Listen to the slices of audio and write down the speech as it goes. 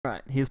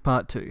Right, here's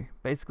part two.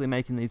 Basically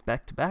making these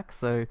back to back,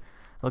 so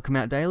they'll come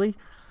out daily.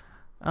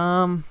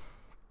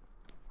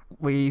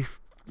 We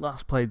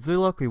last played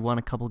Zulok, we won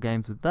a couple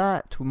games with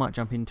that. We might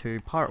jump into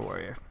Pirate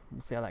Warrior.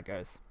 We'll see how that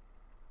goes.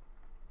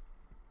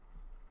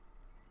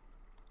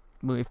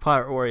 Well, if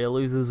Pirate Warrior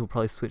loses, we'll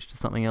probably switch to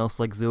something else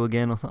like Zoo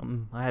again or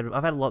something. I've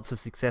had lots of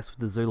success with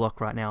the Zulok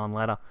right now on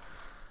ladder.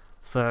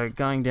 So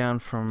going down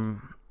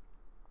from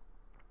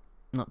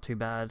not too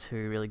bad to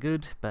really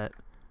good, but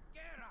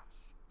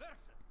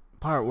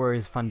Pirate Warrior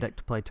is a fun deck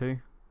to play too.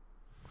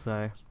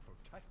 So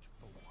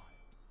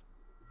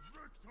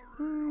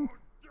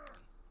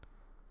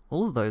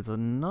all of those are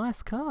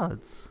nice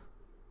cards.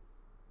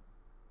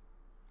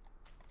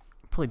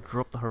 Probably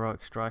drop the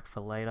Heroic Strike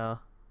for later.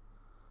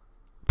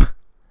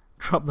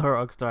 Drop the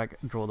Heroic Strike,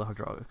 draw the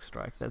Heroic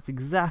Strike. That's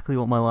exactly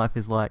what my life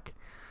is like.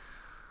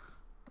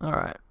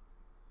 Alright.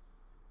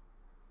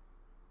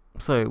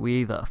 So we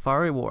either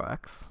Fiery War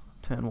Axe,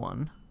 turn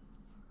 1.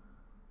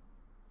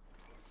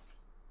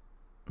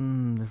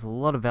 There's a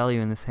lot of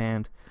value in this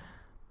hand.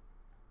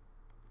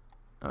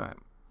 Alright.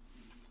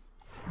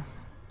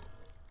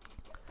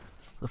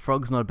 The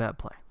Frog's not a bad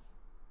play.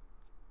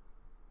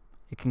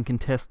 It can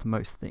contest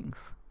most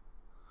things.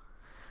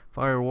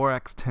 Fire War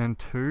Axe turn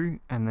 2,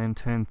 and then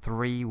turn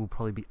 3 will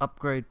probably be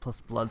Upgrade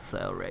plus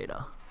Bloodsail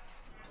Raider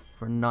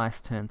for a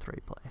nice turn 3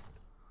 play.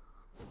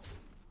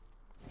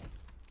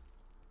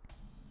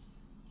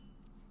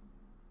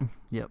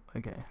 Yep,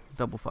 okay.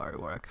 Double Fire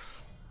War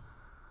Axe.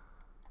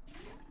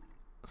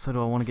 So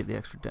do I want to get the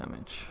extra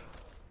damage?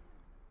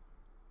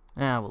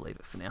 We'll leave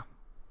it for now.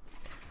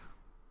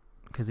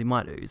 Because he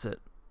might ooze it.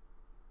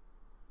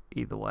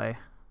 Either way.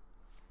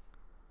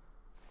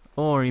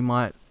 Or he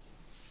might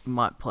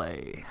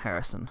play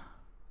Harrison.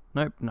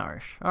 Nope,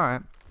 Nourish.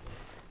 Alright.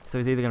 So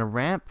he's either going to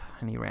ramp,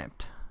 and he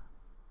ramped.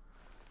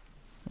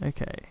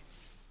 Okay.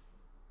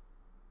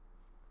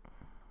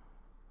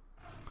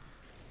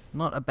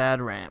 Not a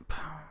bad ramp.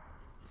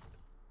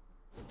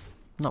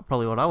 Not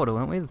probably what I would have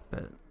went with,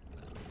 but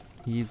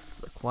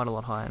he's quite a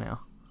lot higher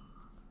now.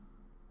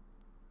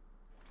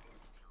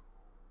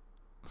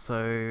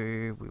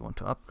 So we want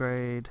to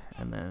upgrade,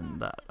 and then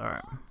that.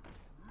 Alright.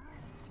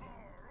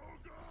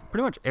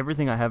 Pretty much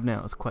everything I have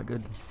now is quite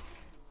good.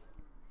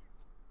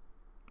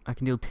 I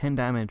can deal 10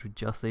 damage with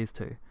just these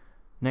two.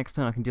 Next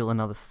turn I can deal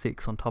another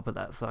 6 on top of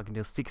that, so I can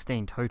deal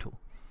 16 total.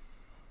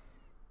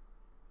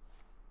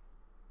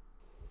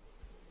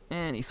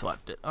 And he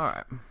swiped it.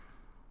 Alright.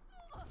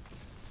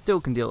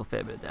 Still can deal a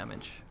fair bit of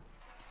damage.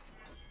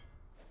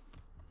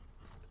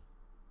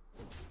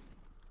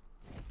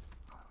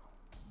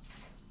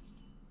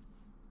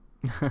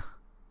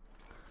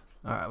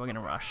 Alright, we're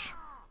gonna rush.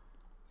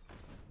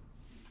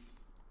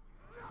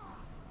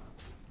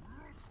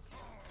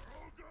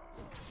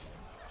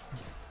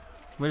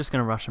 We're just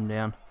gonna rush him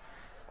down.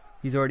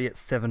 He's already at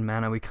 7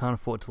 mana, we can't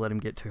afford to let him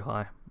get too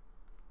high.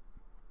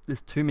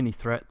 There's too many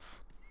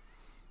threats.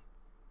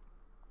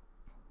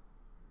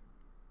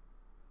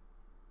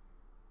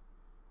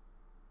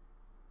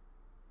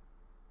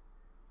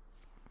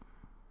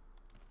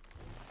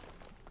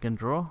 Gonna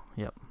draw?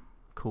 Yep.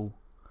 Cool.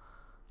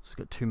 Just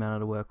got 2 mana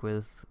to work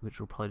with, which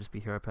will probably just be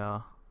hero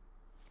power.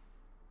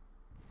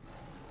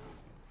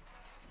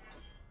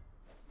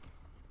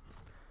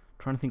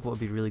 Trying to think what would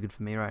be really good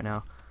for me right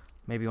now.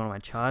 Maybe one of my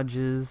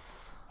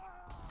charges.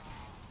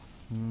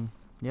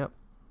 Yep.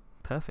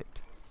 Perfect.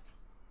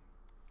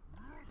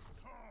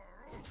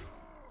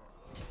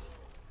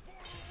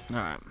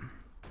 Alright.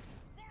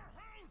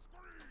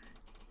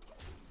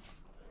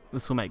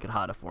 This will make it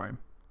harder for him.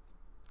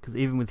 Because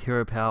even with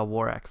hero power,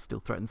 War Axe still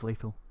threatens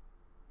lethal.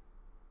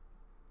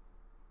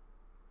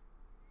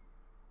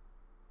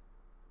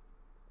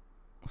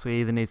 So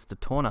he either needs to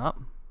taunt up,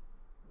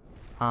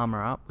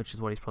 armor up, which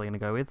is what he's probably going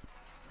to go with.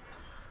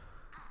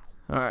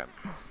 Alright.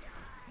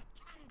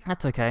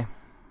 That's okay.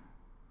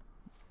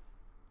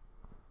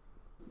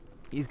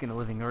 He's going to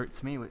Living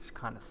Roots me, which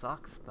kind of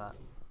sucks, but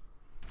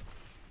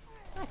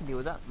I can deal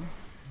with that.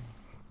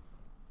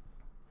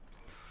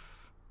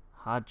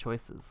 Hard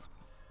choices.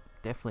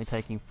 Definitely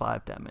taking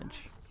 5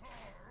 damage.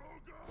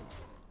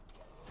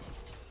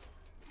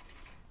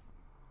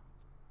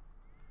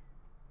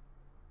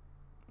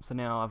 So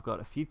now I've got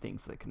a few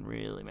things that can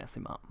really mess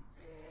him up.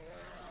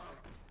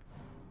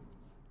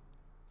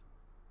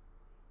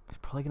 He's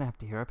probably going to have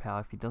to hero power.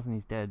 If he doesn't,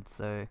 he's dead.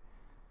 So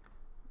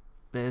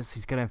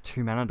he's going to have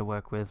 2 mana to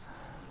work with.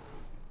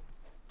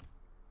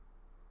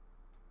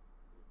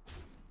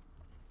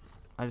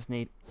 I just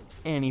need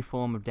any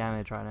form of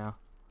damage right now.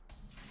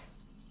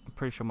 I'm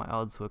pretty sure my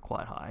odds were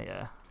quite high,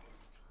 yeah.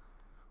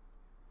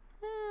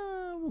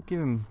 We'll give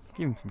him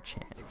some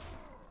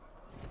chance.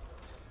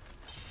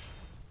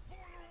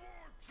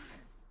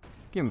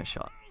 Give him a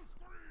shot.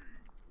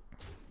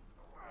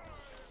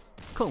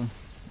 Cool.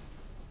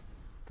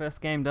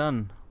 First game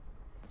done.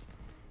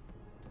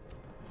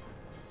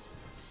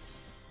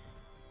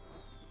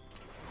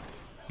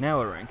 Now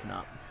we're ranking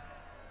up.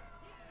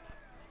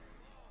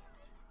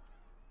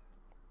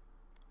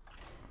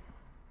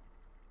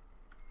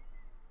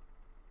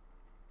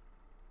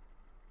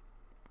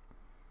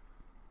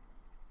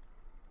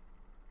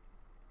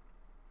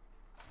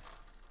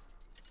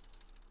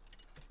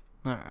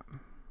 Alright.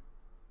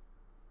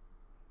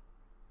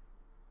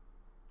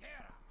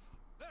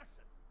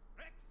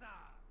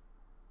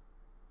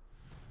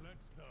 Let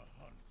the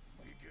hunt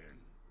begin.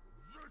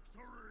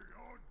 Victory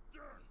or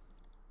death.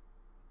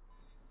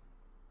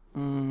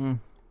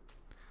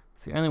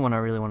 It's the only one I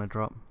really want to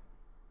drop.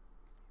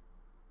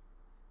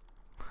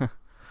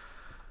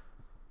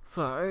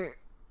 So,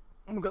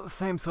 we've got the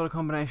same sort of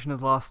combination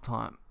as last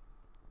time.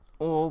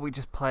 Or we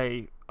just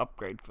play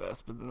upgrade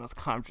first, but then that's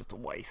kind of just a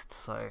waste,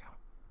 so...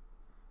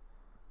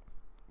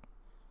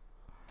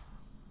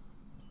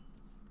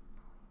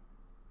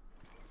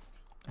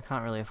 I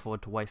can't really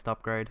afford to waste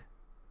upgrade.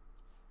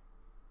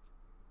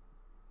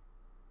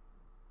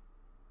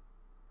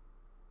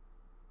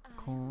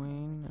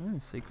 Coin, oh,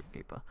 Secret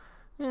Keeper.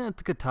 Yeah,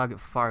 it's a good target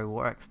for Fiery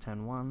War Axe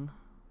turn 1.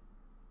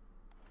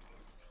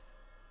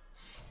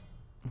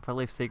 If I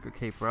leave Secret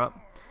Keeper up,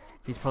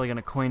 he's probably going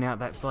to coin out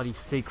that bloody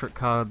secret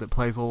card that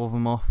plays all of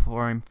them off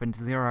for him for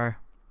 0.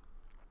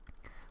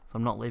 So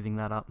I'm not leaving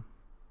that up.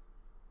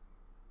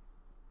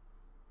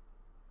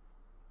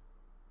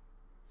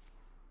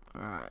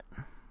 Alright.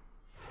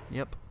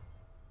 Yep.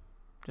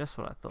 Just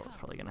what I thought was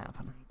probably going to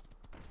happen.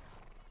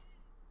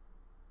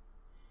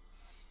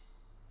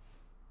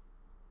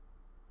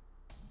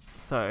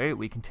 So,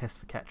 we can test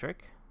for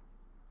Catrick.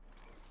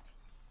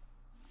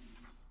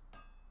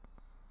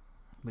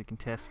 We can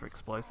test for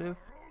Explosive.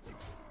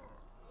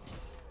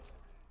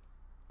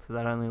 So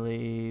that only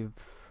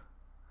leaves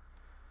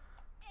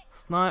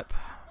Snipe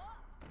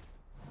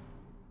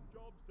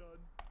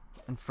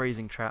and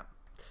Freezing Trap.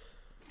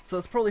 So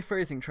it's probably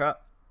Freezing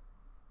Trap,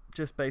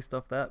 just based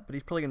off that, but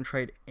he's probably going to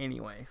trade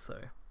anyway, so...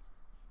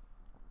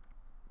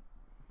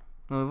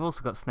 Well, we've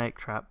also got Snake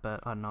Trap, but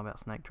I don't know about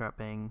Snake Trap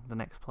being the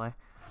next play.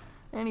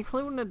 And he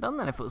probably wouldn't have done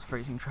that if it was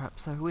Freezing Trap,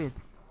 so weird.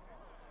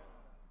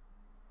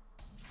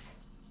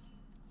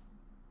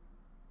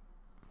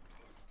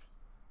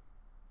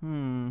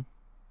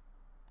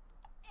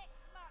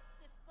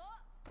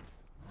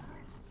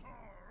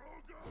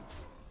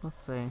 Let's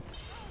see.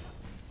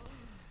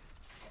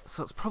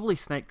 So it's probably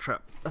Snake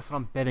Trap. That's what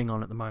I'm betting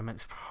on at the moment.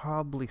 It's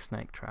probably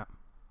Snake Trap.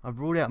 I've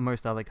ruled out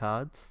most other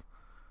cards.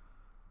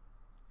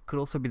 Could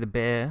also be the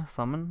Bear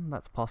Summon.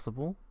 That's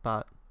possible,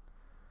 but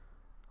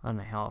I don't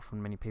know how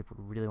often many people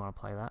really want to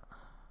play that.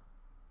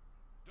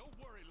 Don't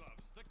worry,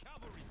 loves. The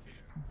cavalry's here.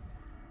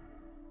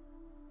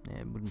 Yeah,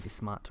 it wouldn't be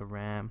smart to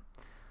ram.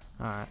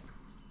 Alright.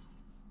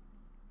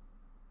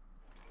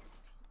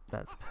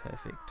 That's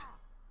perfect.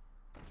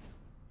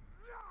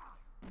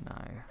 No,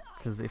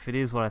 because if it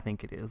is what I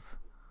think it is...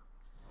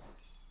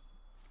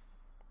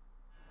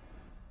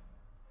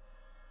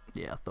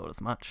 Yeah, I thought as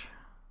much.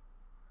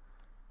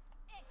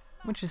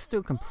 Which is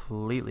still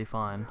completely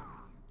fine.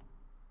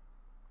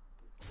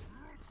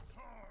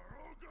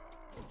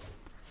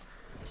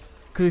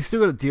 Because he's still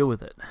got to deal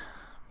with it.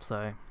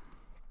 So...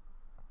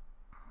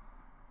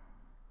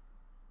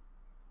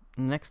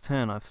 Next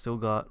turn I've still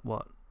got,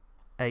 what,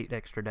 8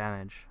 extra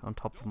damage on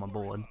top of my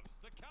board.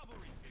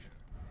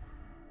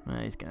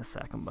 He's going to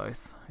sack them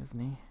both, isn't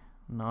he?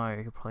 No,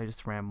 he could probably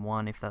just ram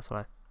 1 if that's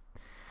what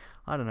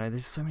I don't know,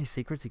 there's so many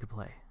secrets he could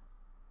play.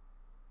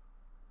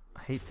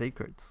 I hate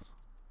secrets.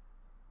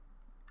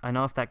 I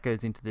know if that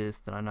goes into this,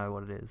 then I know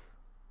what it is.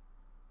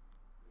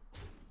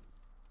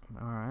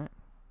 Alright.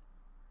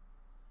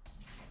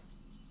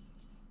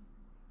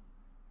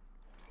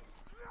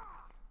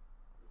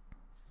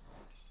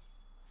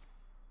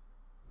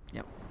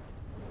 Yep.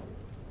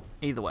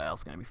 Either way, I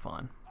was going to be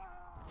fine.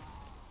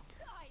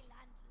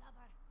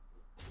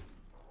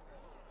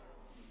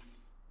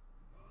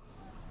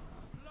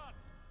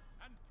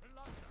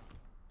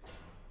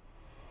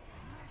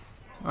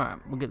 Alright,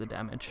 we'll get the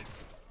damage.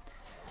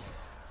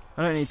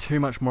 I don't need too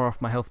much more off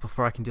my health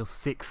before I can deal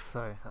 6,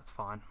 so that's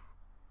fine.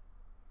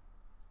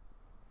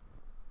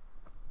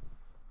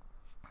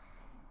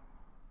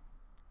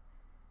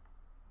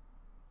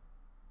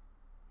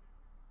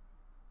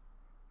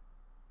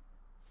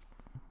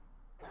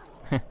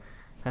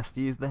 Has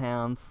to use the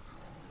hounds.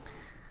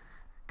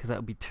 Because that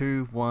would be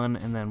 2, 1,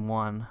 and then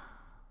 1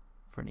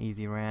 for an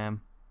easy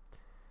ram.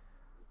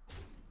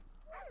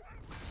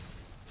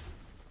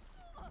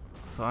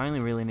 So I only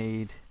really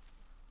need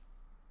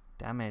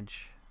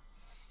damage.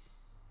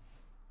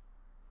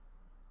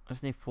 I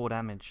just need 4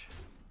 damage.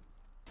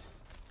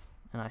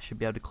 And I should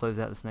be able to close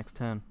out this next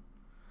turn.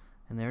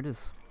 And there it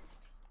is.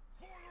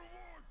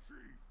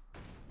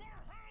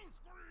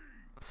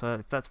 So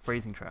if that's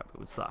Freezing Trap, it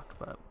would suck,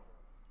 but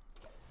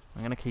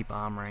I'm going to keep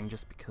armoring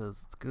just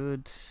because it's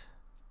good.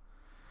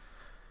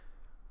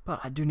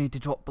 But I do need to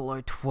drop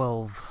below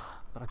 12.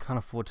 But I can't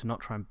afford to not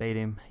try and beat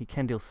him. He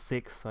can deal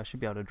 6, so I should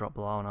be able to drop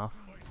below enough.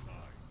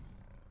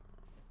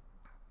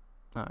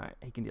 Alright,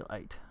 he can deal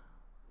 8.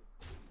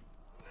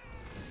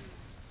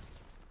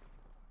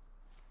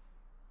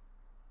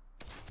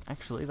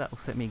 Actually, that will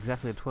set me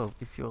exactly at 12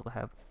 if you'll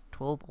have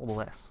 12 or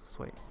less.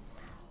 Sweet.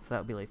 So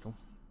that would be lethal.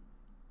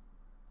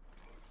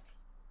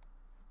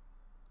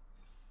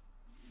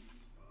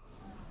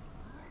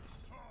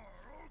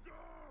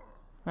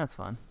 That's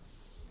fine.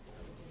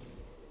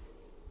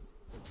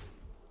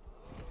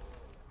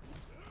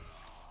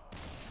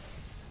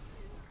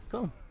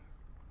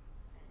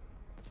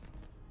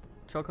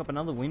 Chalk up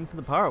another win for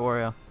the Pirate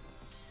Warrior.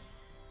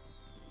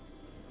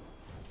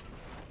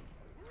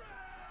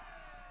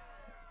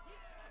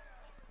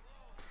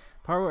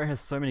 Pirate Warrior has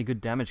so many good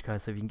damage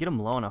cards, so if you can get them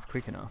low enough,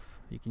 quick enough,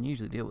 you can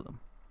usually deal with them.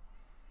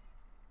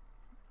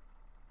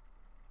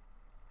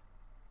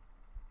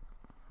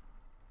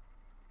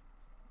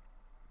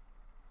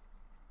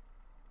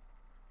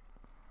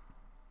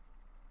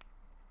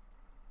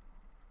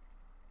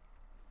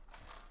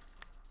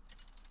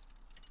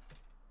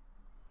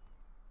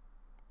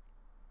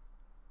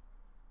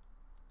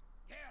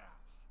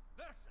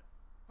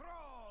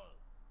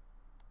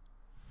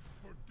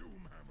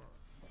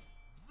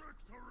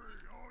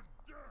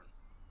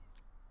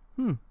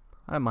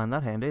 I don't mind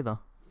that hand either.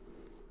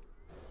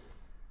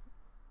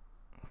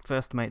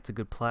 First mate's a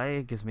good play,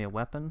 it gives me a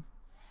weapon.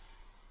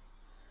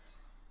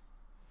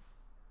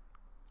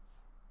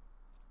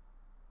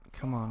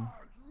 Come on.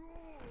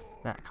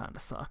 That kinda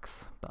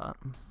sucks, but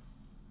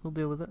we'll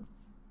deal with it.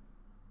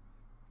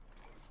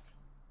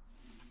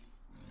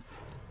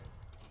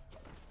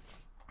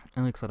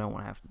 And looks I don't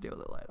want to have to deal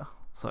with it later.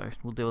 So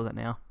we'll deal with it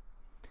now.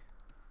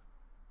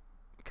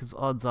 Because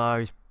odds are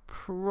he's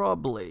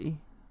probably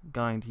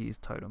going to use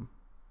Totem.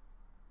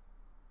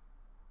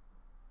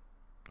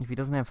 If he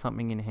doesn't have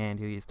something in hand,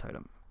 he'll use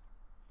Totem.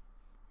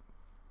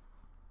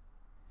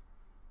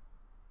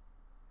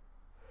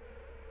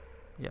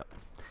 Yep.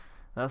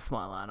 That's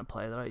my line of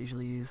play that I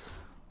usually use.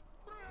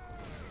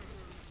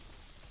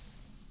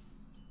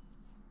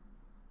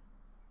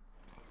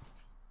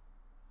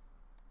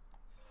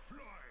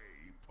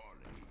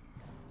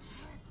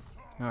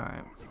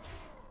 Alright.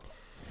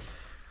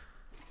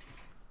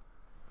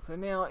 So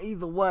now,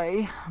 either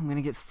way, I'm going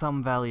to get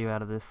some value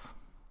out of this.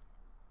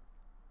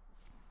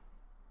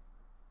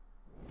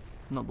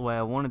 Not the way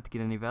I wanted to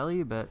get any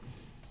value, but...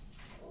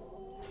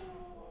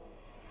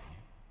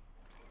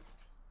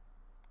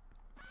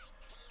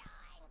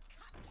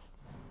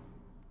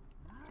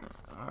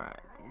 Alright,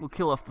 we'll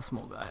kill off the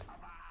small guy.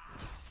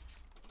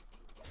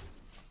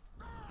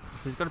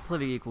 So he's got a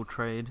pretty equal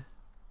trade.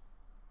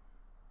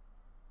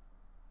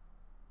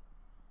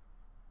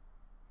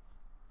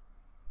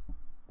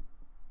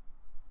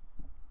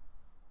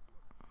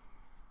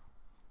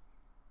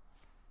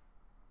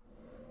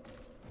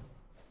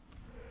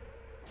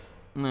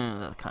 No,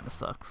 that kind of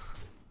sucks.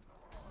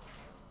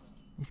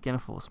 He's gonna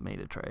force me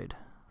to trade.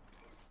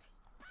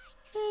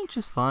 Which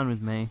is fine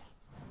with me.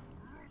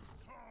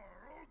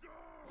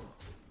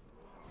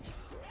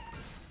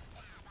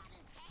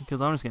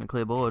 Because I'm just gonna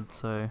clear board,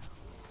 so...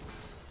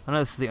 I know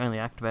this is the only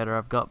activator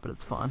I've got, but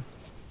it's fine.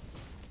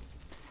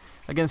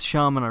 Against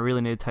Shaman, I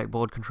really need to take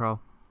board control.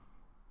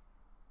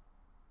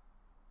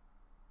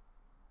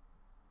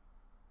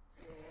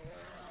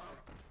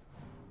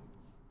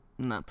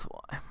 And that's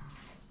why.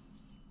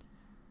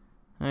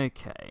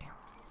 Okay.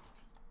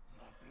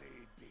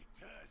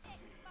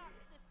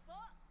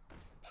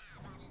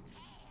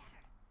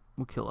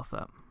 We'll kill off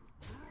that.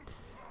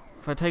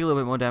 If I take a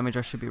little bit more damage,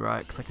 I should be right,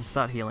 because I can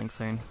start healing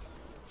soon.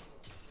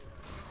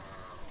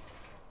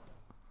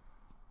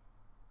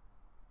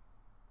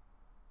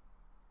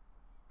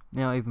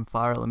 Now even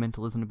Fire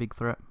Elemental isn't a big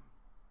threat.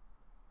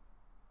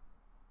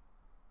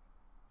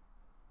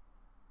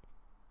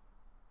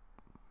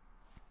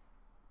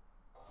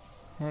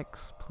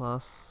 Hex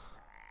plus...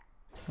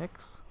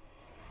 Hex?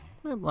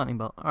 No, Lightning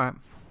Bolt. Alright.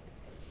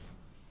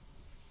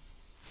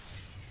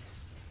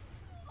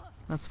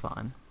 That's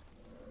fine.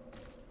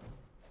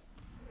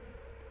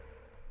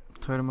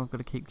 Totem I've got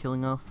to keep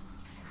killing off.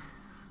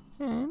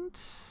 And...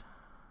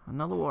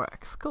 another War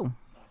Axe. Cool.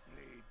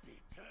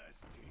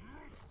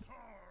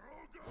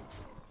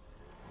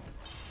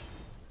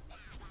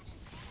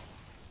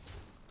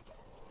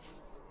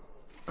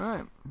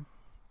 Alright.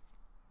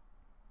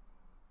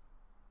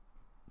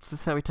 This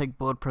is how we take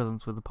board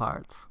presence with the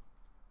pirates.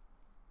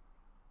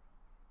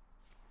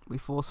 We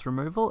force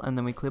removal and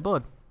then we clear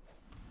board.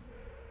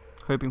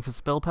 Hoping for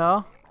spell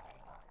power.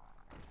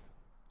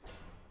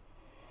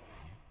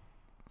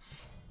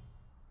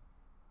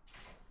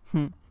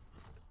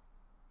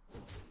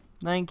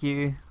 Thank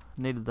you.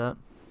 Needed that.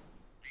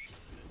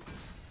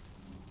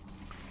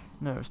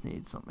 No, just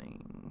need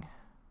something.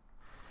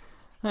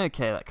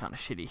 Okay, that kind of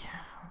shitty.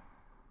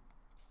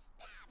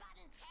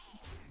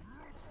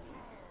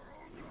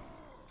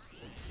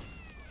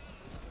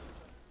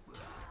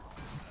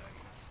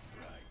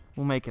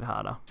 We'll make it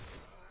harder.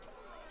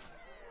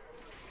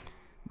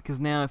 Because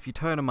now if you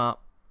totem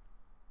up,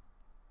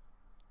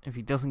 if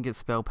he doesn't get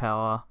spell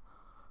power,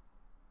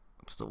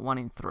 just a 1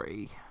 in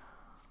 3,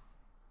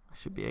 I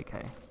should be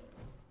okay.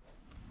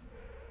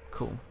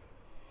 Cool.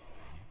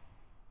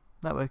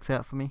 That works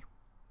out for me.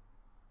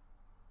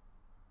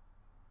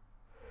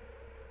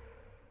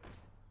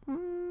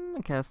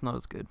 Okay, that's not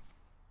as good.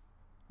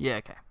 Yeah,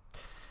 okay.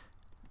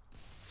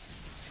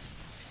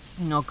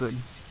 Not good.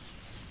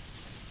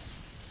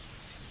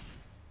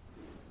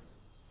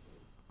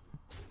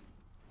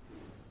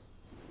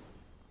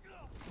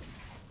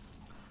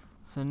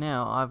 So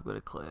now I've got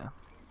to clear.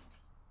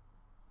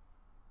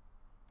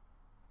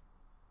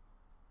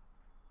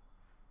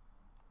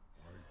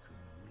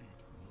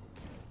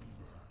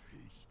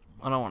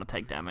 I don't want to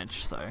take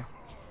damage, so...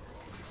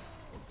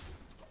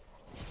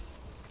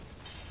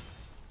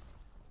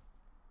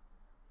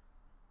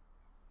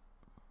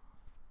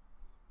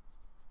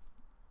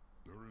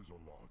 There is a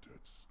lot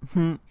at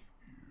stake.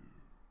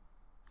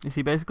 Is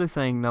he basically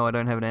saying, no, I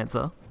don't have an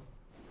answer?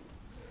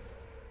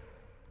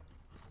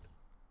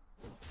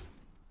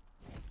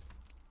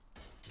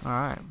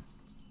 Alright.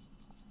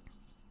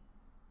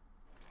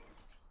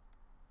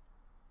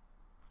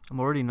 I'm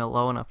already not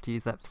low enough to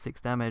use that for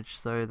 6 damage,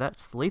 so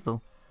that's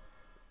lethal.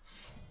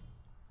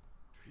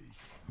 Take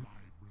my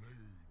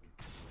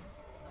blade.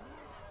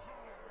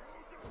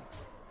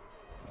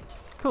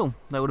 Cool.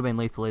 That would have been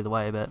lethal either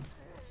way, but...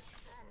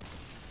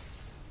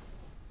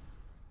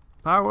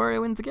 Power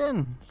Warrior wins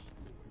again!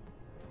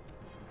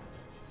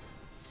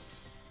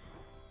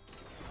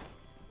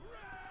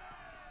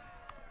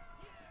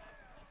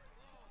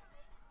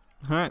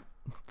 Alright,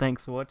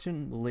 thanks for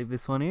watching. We'll leave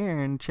this one here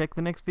and check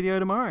the next video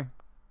tomorrow.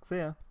 See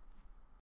ya.